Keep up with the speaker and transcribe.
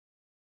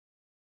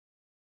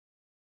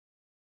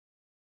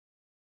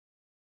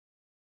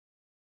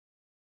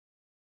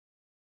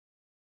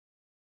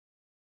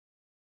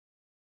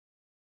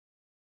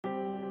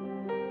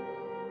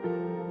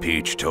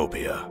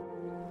Peachtopia.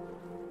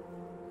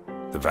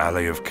 The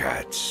Valley of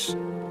Cats.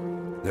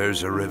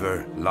 There's a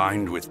river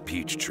lined with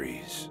peach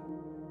trees.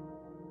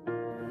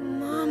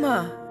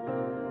 Mama.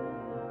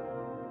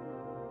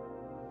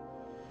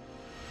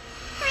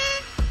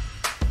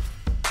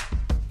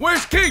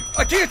 Where's Keith?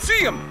 I can't see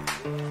him!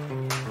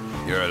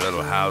 You're a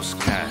little house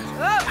cat.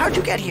 How'd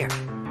you get here?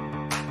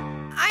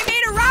 I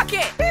made a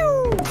rocket!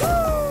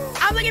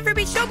 I'm looking for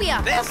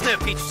Peachtopia. There's no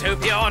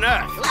Peachtopia on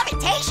Earth.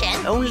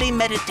 Levitation? Only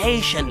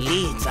meditation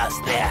leads us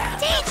there.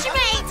 Teach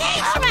me!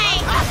 Teach me!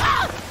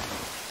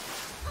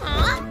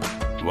 Huh?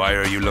 Why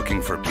are you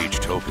looking for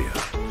Peachtopia?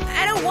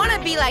 I don't want to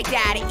be like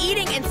Dad,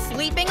 eating and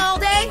sleeping all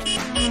day.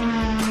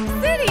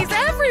 Cities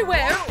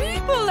everywhere,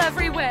 people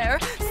everywhere,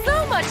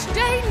 so much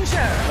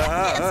danger.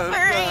 It's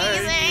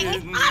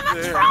freezing. I'm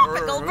a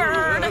tropical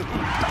bird.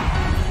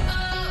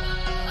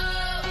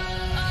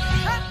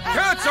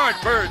 Cats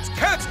aren't birds!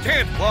 Cats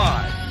can't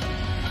fly!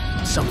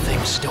 Some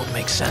things don't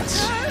make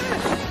sense,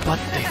 but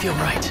they feel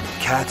right.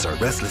 Cats are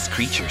restless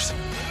creatures.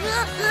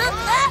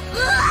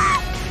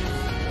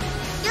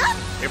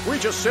 If we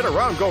just sit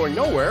around going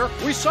nowhere,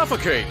 we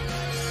suffocate.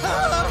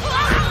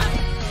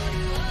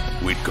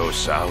 We'd go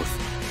south,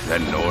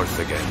 then north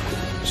again.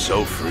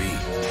 So free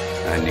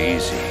and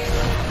easy.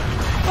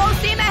 Full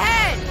steam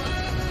ahead!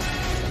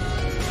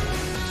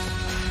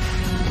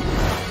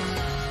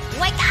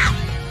 Wake up!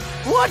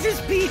 What is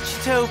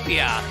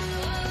Peachtopia?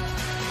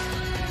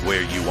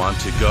 Where you want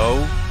to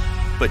go,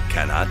 but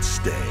cannot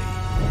stay.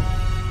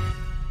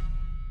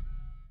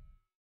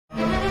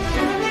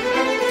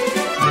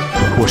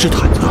 我是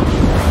毯子，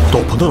斗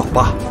篷的老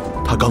爸。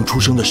他刚出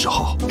生的时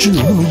候，只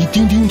有那么一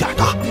丁丁点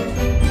大。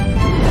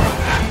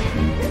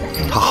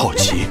他好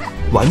奇、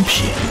顽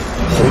皮、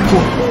活泼，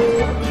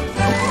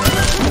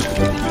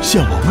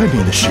向往外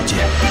面的世界。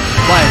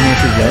外面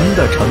是人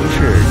的城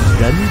市，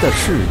人的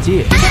世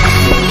界。